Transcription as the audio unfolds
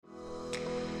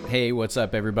Hey, what's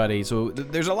up, everybody? So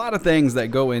there's a lot of things that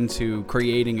go into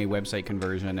creating a website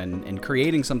conversion and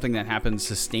creating something that happens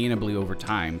sustainably over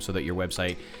time so that your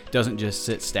website doesn't just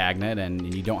sit stagnant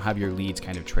and you don't have your leads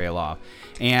kind of trail off.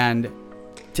 And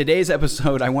today's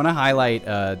episode, I want to highlight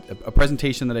a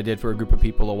presentation that I did for a group of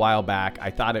people a while back. I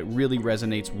thought it really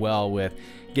resonates well with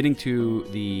getting to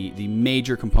the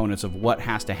major components of what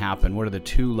has to happen. What are the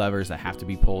two levers that have to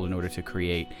be pulled in order to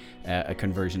create a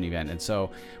conversion event? And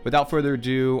so without further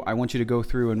ado, I want you to go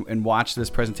through and watch this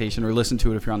presentation or listen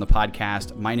to it if you're on the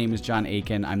podcast. My name is John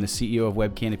Aiken. I'm the CEO of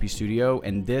Web Canopy Studio,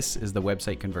 and this is the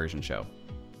Website Conversion Show.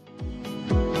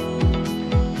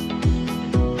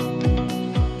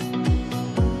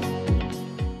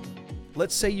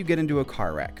 Let's say you get into a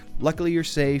car wreck. Luckily you're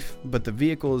safe, but the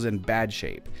vehicle is in bad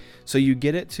shape. So you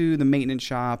get it to the maintenance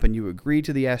shop and you agree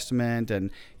to the estimate and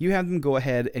you have them go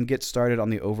ahead and get started on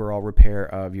the overall repair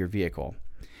of your vehicle.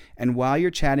 And while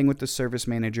you're chatting with the service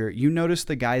manager, you notice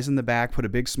the guys in the back put a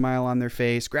big smile on their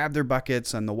face, grab their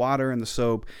buckets and the water and the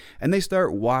soap, and they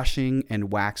start washing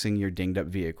and waxing your dinged up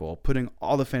vehicle, putting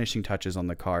all the finishing touches on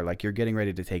the car like you're getting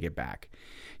ready to take it back.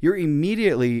 You're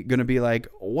immediately going to be like,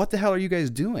 what the hell are you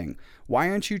guys doing? Why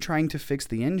aren't you trying to fix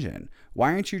the engine?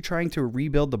 Why aren't you trying to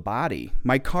rebuild the body?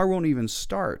 My car won't even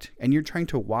start, and you're trying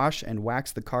to wash and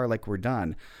wax the car like we're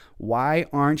done. Why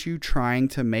aren't you trying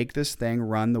to make this thing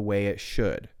run the way it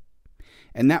should?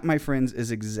 And that, my friends, is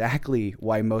exactly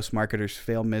why most marketers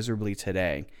fail miserably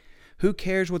today. Who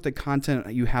cares what the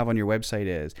content you have on your website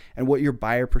is and what your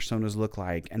buyer personas look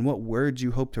like and what words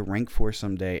you hope to rank for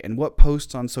someday and what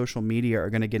posts on social media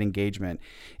are going to get engagement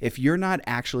if you're not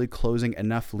actually closing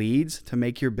enough leads to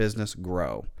make your business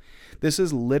grow? This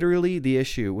is literally the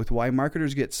issue with why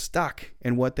marketers get stuck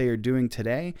in what they are doing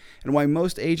today and why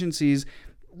most agencies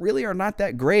really are not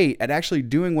that great at actually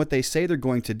doing what they say they're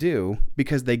going to do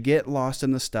because they get lost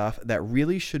in the stuff that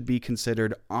really should be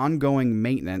considered ongoing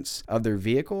maintenance of their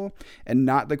vehicle and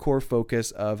not the core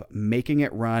focus of making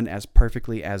it run as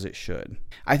perfectly as it should.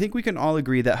 I think we can all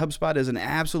agree that HubSpot is an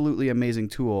absolutely amazing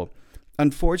tool.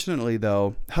 Unfortunately,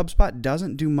 though, HubSpot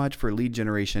doesn't do much for lead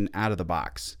generation out of the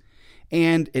box.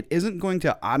 And it isn't going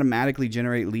to automatically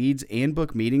generate leads and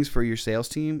book meetings for your sales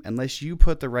team unless you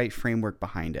put the right framework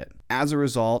behind it. As a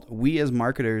result, we as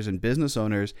marketers and business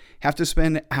owners have to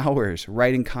spend hours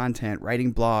writing content,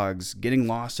 writing blogs, getting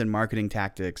lost in marketing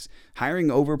tactics, hiring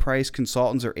overpriced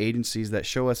consultants or agencies that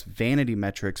show us vanity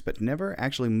metrics but never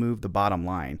actually move the bottom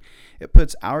line. It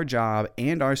puts our job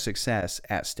and our success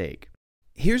at stake.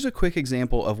 Here's a quick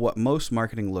example of what most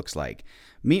marketing looks like.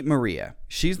 Meet Maria.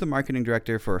 She's the marketing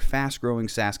director for a fast-growing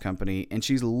SaaS company, and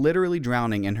she's literally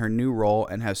drowning in her new role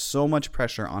and has so much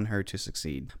pressure on her to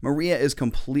succeed. Maria is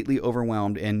completely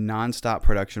overwhelmed in nonstop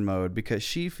production mode because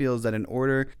she feels that in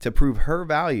order to prove her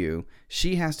value,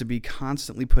 she has to be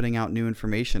constantly putting out new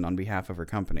information on behalf of her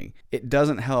company. It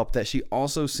doesn't help that she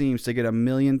also seems to get a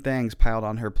million things piled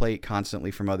on her plate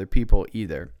constantly from other people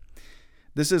either.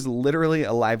 This is literally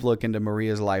a live look into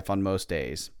Maria's life on most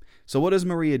days. So what does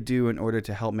Maria do in order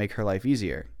to help make her life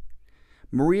easier?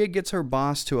 Maria gets her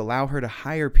boss to allow her to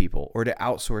hire people or to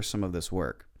outsource some of this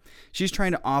work. She's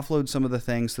trying to offload some of the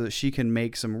things so that she can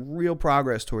make some real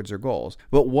progress towards her goals.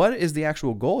 But what is the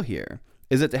actual goal here?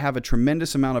 Is it to have a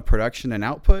tremendous amount of production and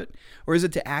output, or is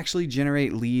it to actually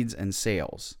generate leads and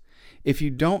sales? If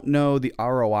you don't know the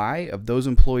ROI of those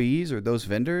employees or those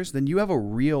vendors, then you have a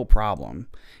real problem.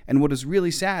 And what is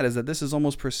really sad is that this is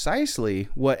almost precisely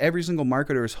what every single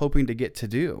marketer is hoping to get to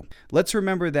do. Let's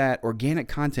remember that organic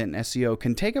content and SEO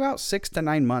can take about 6 to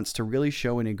 9 months to really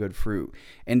show any good fruit.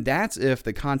 And that's if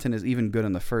the content is even good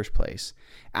in the first place.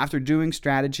 After doing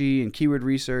strategy and keyword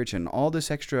research and all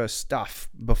this extra stuff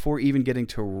before even getting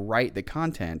to write the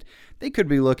content, they could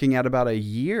be looking at about a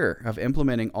year of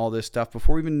implementing all this stuff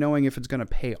before even knowing if it's going to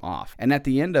pay off. And at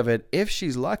the end of it, if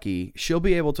she's lucky, she'll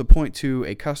be able to point to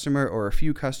a customer or a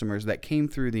few customers that came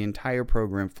through the entire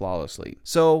program flawlessly.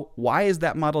 So why is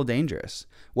that model dangerous?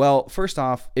 Well, first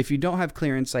off, if you don't have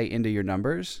clear insight into your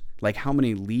numbers, like how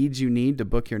many leads you need to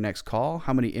book your next call,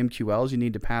 how many MQLs you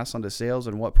need to pass on to sales,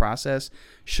 and what process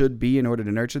should be in order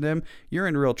to nurture them, you're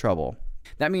in real trouble.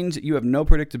 That means you have no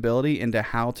predictability into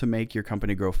how to make your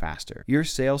company grow faster. Your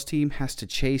sales team has to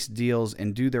chase deals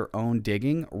and do their own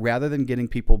digging rather than getting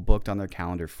people booked on their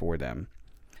calendar for them.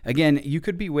 Again, you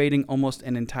could be waiting almost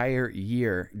an entire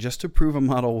year just to prove a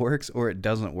model works or it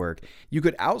doesn't work. You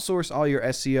could outsource all your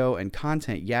SEO and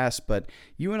content, yes, but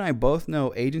you and I both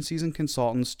know agencies and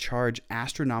consultants charge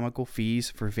astronomical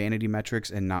fees for vanity metrics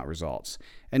and not results.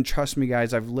 And trust me,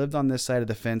 guys, I've lived on this side of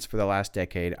the fence for the last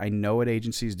decade. I know what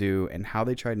agencies do and how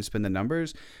they try to spin the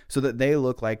numbers so that they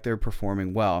look like they're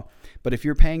performing well. But if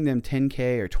you're paying them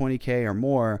 $10K or $20K or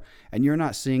more, and you're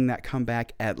not seeing that come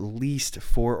back at least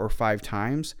 4 or 5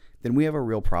 times, then we have a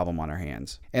real problem on our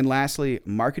hands. And lastly,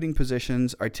 marketing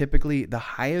positions are typically the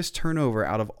highest turnover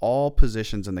out of all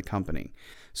positions in the company.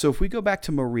 So if we go back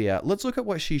to Maria, let's look at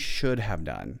what she should have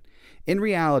done. In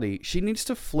reality, she needs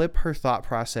to flip her thought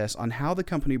process on how the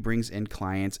company brings in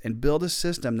clients and build a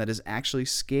system that is actually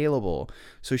scalable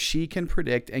so she can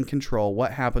predict and control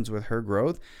what happens with her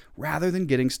growth rather than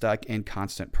getting stuck in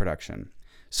constant production.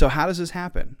 So how does this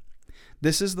happen?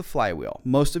 This is the flywheel.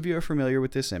 Most of you are familiar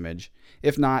with this image.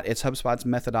 If not, it's HubSpot's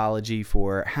methodology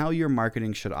for how your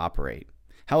marketing should operate.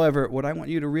 However, what I want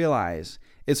you to realize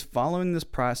is following this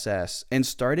process and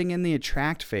starting in the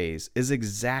attract phase is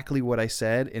exactly what I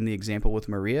said in the example with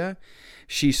Maria.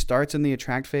 She starts in the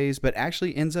attract phase, but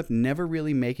actually ends up never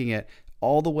really making it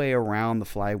all the way around the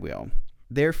flywheel.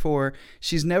 Therefore,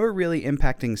 she's never really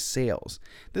impacting sales.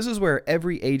 This is where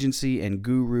every agency and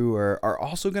guru are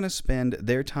also going to spend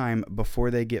their time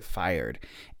before they get fired.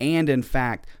 And in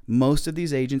fact, most of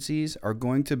these agencies are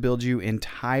going to build you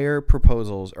entire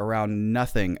proposals around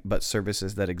nothing but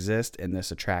services that exist in this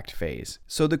attract phase.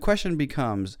 So the question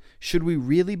becomes, should we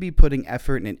really be putting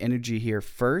effort and energy here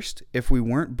first if we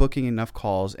weren't booking enough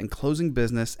calls and closing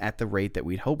business at the rate that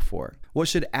we'd hope for? What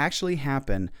should actually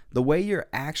happen, the way you're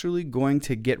actually going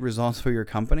to get results for your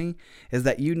company, is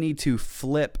that you need to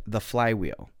flip the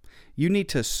flywheel. You need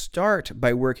to start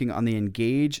by working on the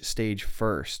engage stage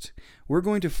first. We're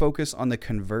going to focus on the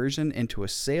conversion into a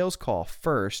sales call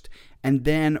first and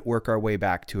then work our way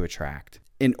back to attract.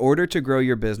 In order to grow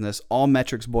your business, all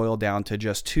metrics boil down to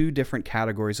just 2 different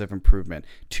categories of improvement,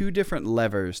 2 different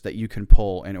levers that you can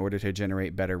pull in order to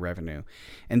generate better revenue.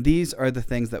 And these are the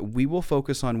things that we will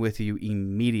focus on with you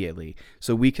immediately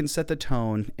so we can set the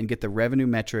tone and get the revenue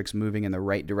metrics moving in the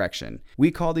right direction. We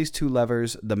call these 2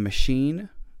 levers the machine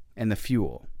and the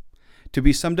fuel. To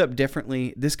be summed up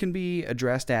differently, this can be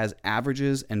addressed as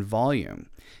averages and volume.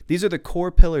 These are the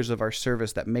core pillars of our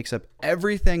service that makes up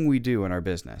everything we do in our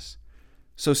business.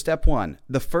 So step 1,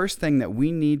 the first thing that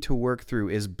we need to work through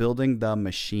is building the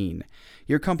machine.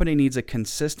 Your company needs a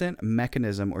consistent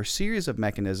mechanism or series of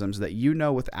mechanisms that you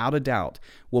know without a doubt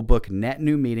will book net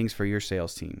new meetings for your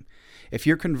sales team. If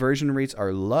your conversion rates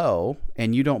are low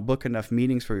and you don't book enough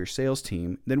meetings for your sales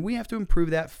team, then we have to improve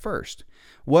that first.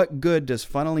 What good does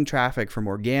funneling traffic from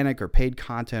organic or paid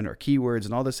content or keywords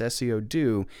and all this SEO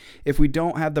do if we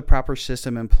don't have the proper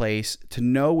system in place to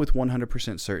know with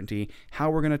 100% certainty how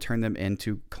we're going to turn them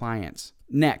into clients?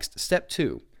 Next, step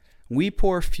 2, we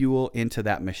pour fuel into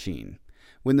that machine.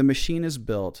 When the machine is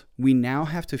built, we now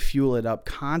have to fuel it up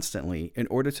constantly in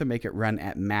order to make it run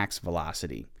at max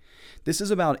velocity. This is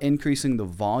about increasing the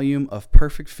volume of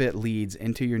perfect fit leads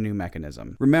into your new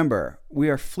mechanism. Remember, we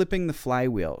are flipping the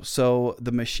flywheel, so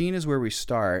the machine is where we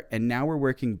start, and now we're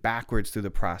working backwards through the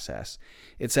process.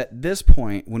 It's at this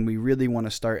point when we really want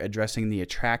to start addressing the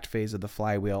attract phase of the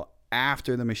flywheel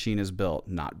after the machine is built,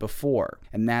 not before.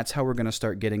 And that's how we're going to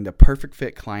start getting the perfect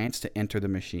fit clients to enter the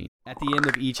machine. At the end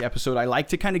of each episode, I like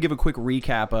to kind of give a quick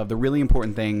recap of the really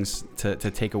important things to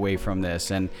take away from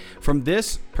this. And from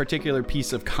this particular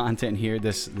piece of content here,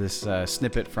 this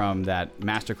snippet from that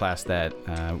masterclass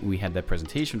that we had that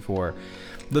presentation for,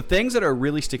 the things that are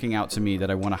really sticking out to me that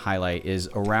I want to highlight is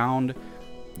around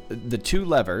the 2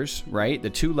 levers, right? The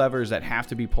 2 levers that have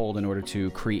to be pulled in order to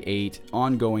create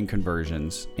ongoing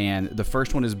conversions. And the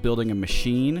first one is building a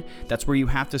machine. That's where you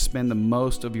have to spend the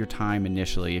most of your time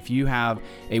initially. If you have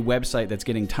a website that's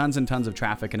getting tons and tons of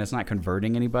traffic and it's not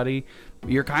converting anybody,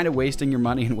 you're kind of wasting your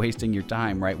money and wasting your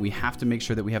time, right? We have to make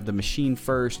sure that we have the machine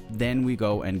first, then we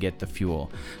go and get the fuel.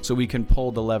 So we can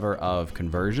pull the lever of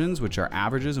conversions, which are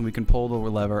averages, and we can pull the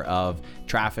lever of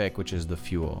traffic, which is the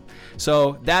fuel.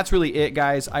 So that's really it,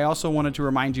 guys. I also wanted to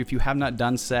remind you, if you have not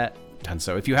done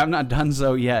so, if you have not done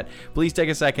so yet, please take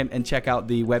a second and check out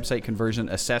the website conversion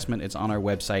assessment. It's on our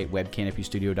website,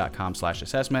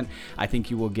 webcanopystudio.com/assessment. I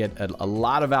think you will get a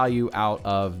lot of value out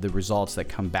of the results that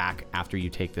come back after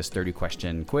you take this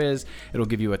 30-question quiz. It'll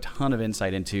give you a ton of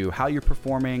insight into how you're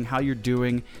performing, how you're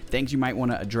doing, things you might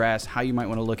want to address, how you might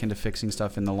want to look into fixing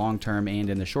stuff in the long term and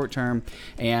in the short term.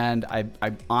 And I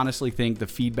honestly think the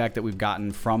feedback that we've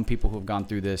gotten from people who have gone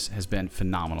through this has been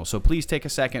phenomenal. So please take a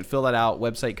second, fill that out,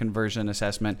 website conversion there's an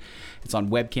assessment. It's on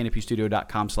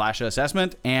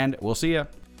webcanopystudio.com/assessment, and we'll see you.